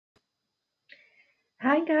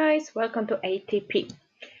Hi guys, welcome to ATP.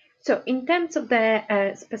 So in terms of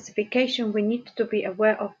the specification, we need to be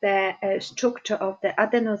aware of the structure of the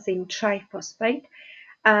adenosine triphosphate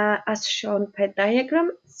as shown per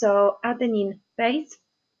diagram. So adenine base,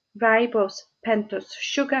 ribose, pentose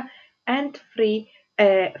sugar, and three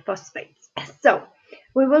phosphates. So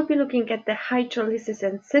we will be looking at the hydrolysis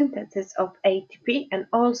and synthesis of ATP and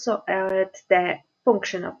also at the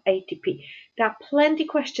function of ATP. There are plenty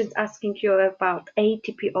questions asking you about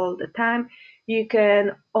ATP all the time. You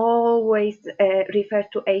can always refer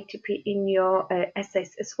to ATP in your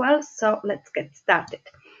essays as well. So let's get started.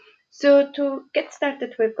 So to get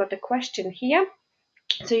started, we've got a question here.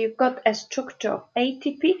 So you've got a structure of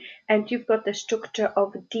ATP and you've got the structure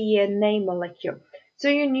of DNA molecule. So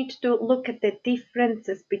you need to look at the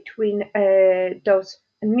differences between those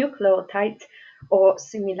nucleotides or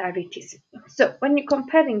similarities. So when you're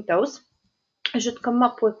comparing those, you should come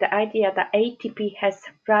up with the idea that ATP has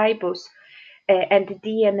ribose and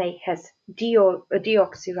DNA has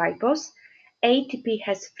deoxyribose. ATP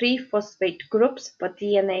has 3 phosphate groups, but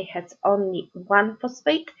DNA has only 1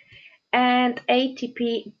 phosphate. And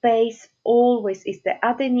ATP base always is the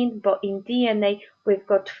adenine, but in DNA we've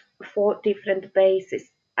got 4 different bases: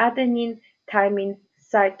 adenine, thymine,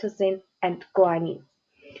 cytosine, and guanine.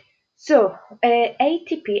 So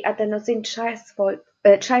ATP, adenosine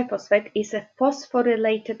triphosphate, is a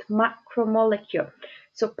phosphorylated macromolecule.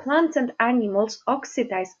 So plants and animals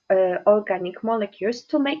oxidize organic molecules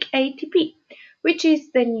to make ATP, which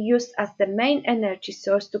is then used as the main energy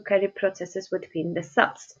source to carry processes within the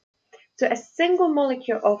cells. So a single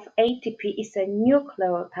molecule of ATP is a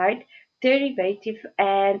nucleotide derivative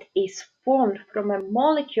and is formed from a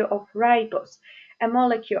molecule of ribose, a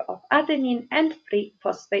molecule of adenine, and 3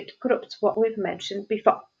 phosphate groups, what we've mentioned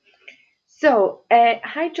before. So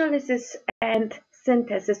hydrolysis and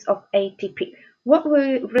synthesis of ATP. What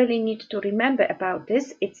we really need to remember about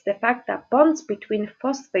this is the fact that bonds between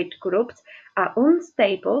phosphate groups are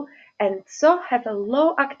unstable and so have a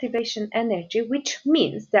low activation energy, which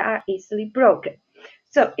means they are easily broken.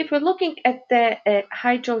 So if we're looking at the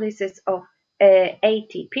hydrolysis of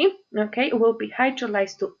ATP, okay, it will be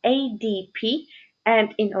hydrolyzed to ADP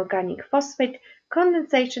and inorganic phosphate.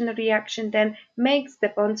 Condensation reaction then makes the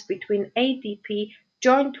bonds between ADP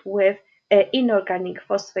joined with inorganic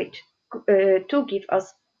phosphate to give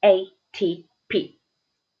us ATP.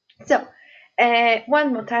 So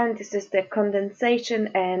one more time, this is the condensation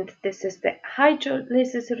and this is the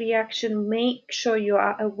hydrolysis reaction. Make sure you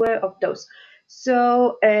are aware of those.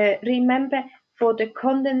 So remember, for the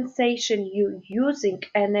condensation you're using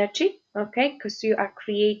energy, okay, because you are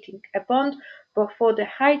creating a bond, but for the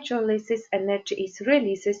hydrolysis energy is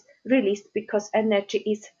released because energy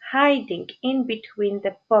is hiding in between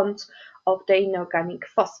the bonds of the inorganic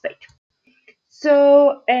phosphate.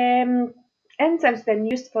 So enzymes then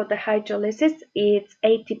used for the hydrolysis is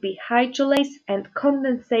ATP hydrolase and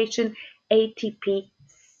condensation ATP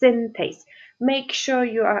synthase. Make sure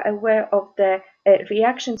you are aware of the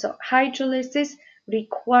reactions of hydrolysis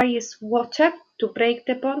requires water to break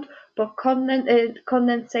the bond, but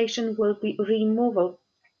condensation will be removal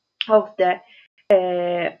of the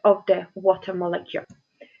water molecule.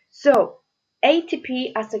 So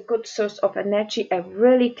ATP as a good source of energy, a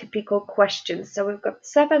really typical question. So we've got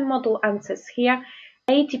 7 model answers here.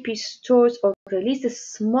 ATP stores or releases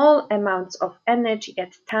small amounts of energy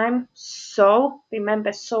at a time. So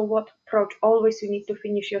remember, so what approach, always you need to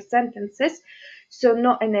finish your sentences. So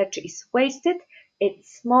no energy is wasted.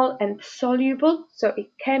 It's small and soluble, so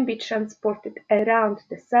it can be transported around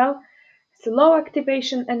the cell. Slow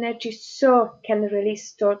activation energy, so can release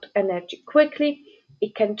stored energy quickly.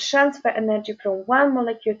 It can transfer energy from one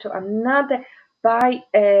molecule to another by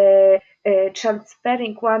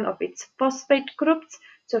transferring one of its phosphate groups.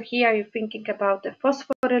 So here you're thinking about the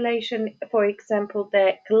phosphorylation, for example,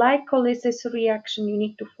 the glycolysis reaction. You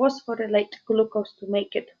need to phosphorylate glucose to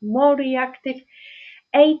make it more reactive.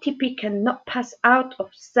 ATP cannot pass out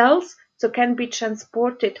of cells, so can be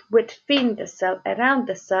transported within the cell, around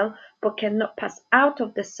the cell, but cannot pass out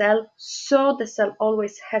of the cell, so the cell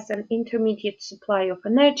always has an intermediate supply of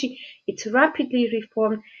energy. It's rapidly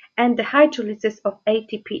reformed, and the hydrolysis of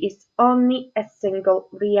ATP is only a single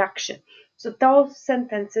reaction. So those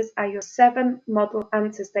sentences are your 7 model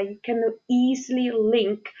answers that you can easily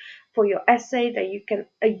link for your essay, that you can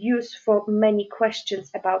use for many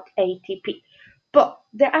questions about ATP. But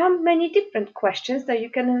there are many different questions that you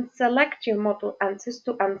can select your model answers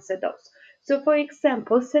to answer those. So for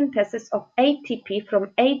example, synthesis of ATP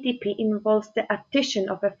from ADP involves the addition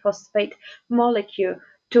of a phosphate molecule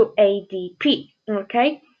to ADP,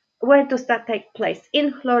 okay? Where does that take place?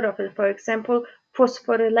 In chlorophyll, for example,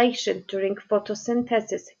 phosphorylation during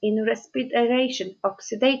photosynthesis, in respiration,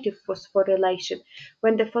 oxidative phosphorylation,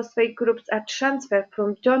 when the phosphate groups are transferred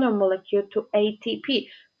from donor molecule to ATP,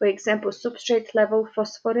 for example, substrate level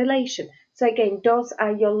phosphorylation. So again, those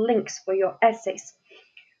are your links for your essays.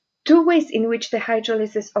 Two ways in which the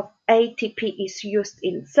hydrolysis of ATP is used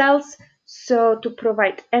in cells, so to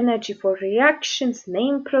provide energy for reactions,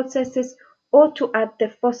 main processes, or to add the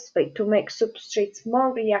phosphate to make substrates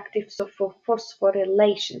more reactive, so for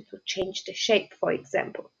phosphorylation, to change the shape, for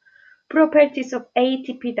example. Properties of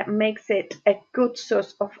ATP that makes it a good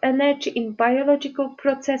source of energy in biological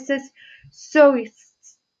processes, so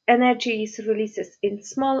its energy is released in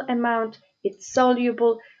small amount, it's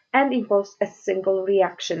soluble, and involves a single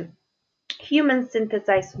reaction. Humans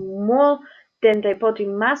synthesize more than their body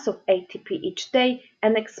mass of ATP each day,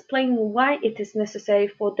 and explain why it is necessary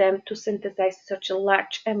for them to synthesize such a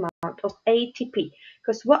large amount of ATP.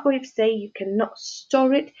 Because what we've said, you cannot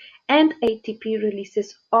store it, and ATP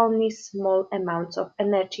releases only small amounts of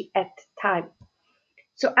energy at a time.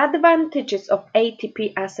 So advantages of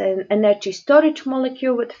ATP as an energy storage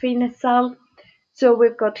molecule within a cell. So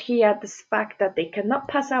we've got here this fact that they cannot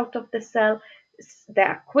pass out of the cell, they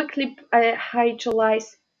are quickly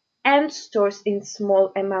hydrolyzed and stores in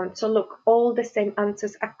small amounts. So look, all the same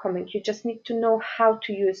answers are coming. You just need to know how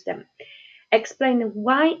to use them. Explain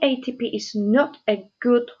why ATP is not a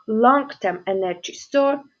good long-term energy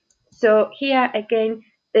store. So here again,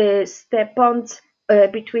 the bonds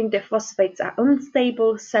between the phosphates are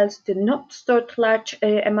unstable, cells do not store large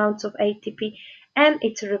amounts of ATP, and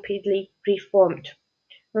it's rapidly reformed.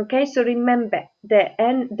 Okay, so remember,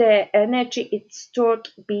 the energy is stored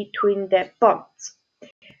between the bonds.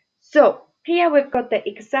 So here we've got the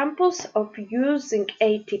examples of using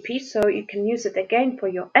ATP, so you can use it again for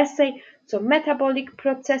your essay. So metabolic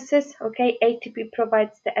processes, okay, ATP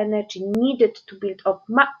provides the energy needed to build up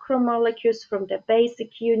macromolecules from the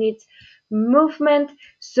basic units. Movement,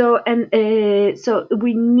 so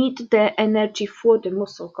we need the energy for the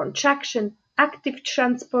muscle contraction. Active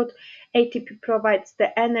transport, ATP provides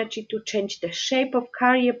the energy to change the shape of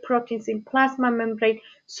carrier proteins in plasma membrane,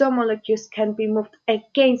 so molecules can be moved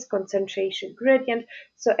against concentration gradient.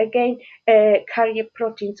 So again, carrier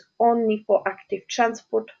proteins only for active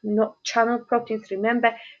transport, not channel proteins.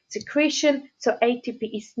 Remember, secretion, so ATP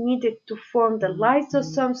is needed to form the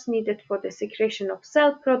lysosomes needed for the secretion of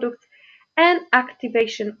cell products, and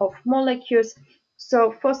activation of molecules.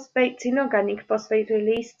 So phosphates, inorganic phosphate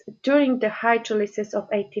released during the hydrolysis of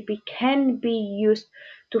ATP can be used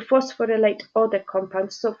to phosphorylate other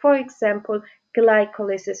compounds. So for example,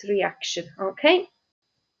 glycolysis reaction. Okay.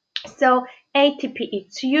 So ATP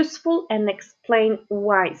is useful, and explain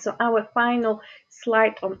why. So our final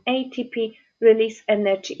slide on ATP: release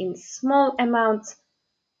energy in small amounts,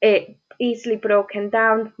 easily broken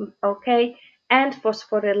down, okay, and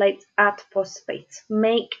phosphorylates add phosphates,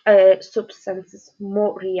 make substances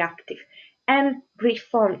more reactive, and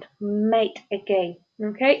reformed, made again.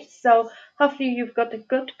 Okay, so hopefully you've got a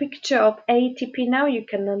good picture of ATP now. You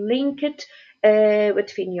can link it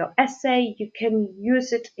within your essay. You can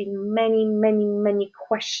use it in many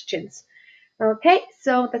questions. Okay,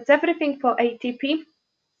 so that's everything for ATP.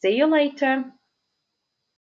 See you later.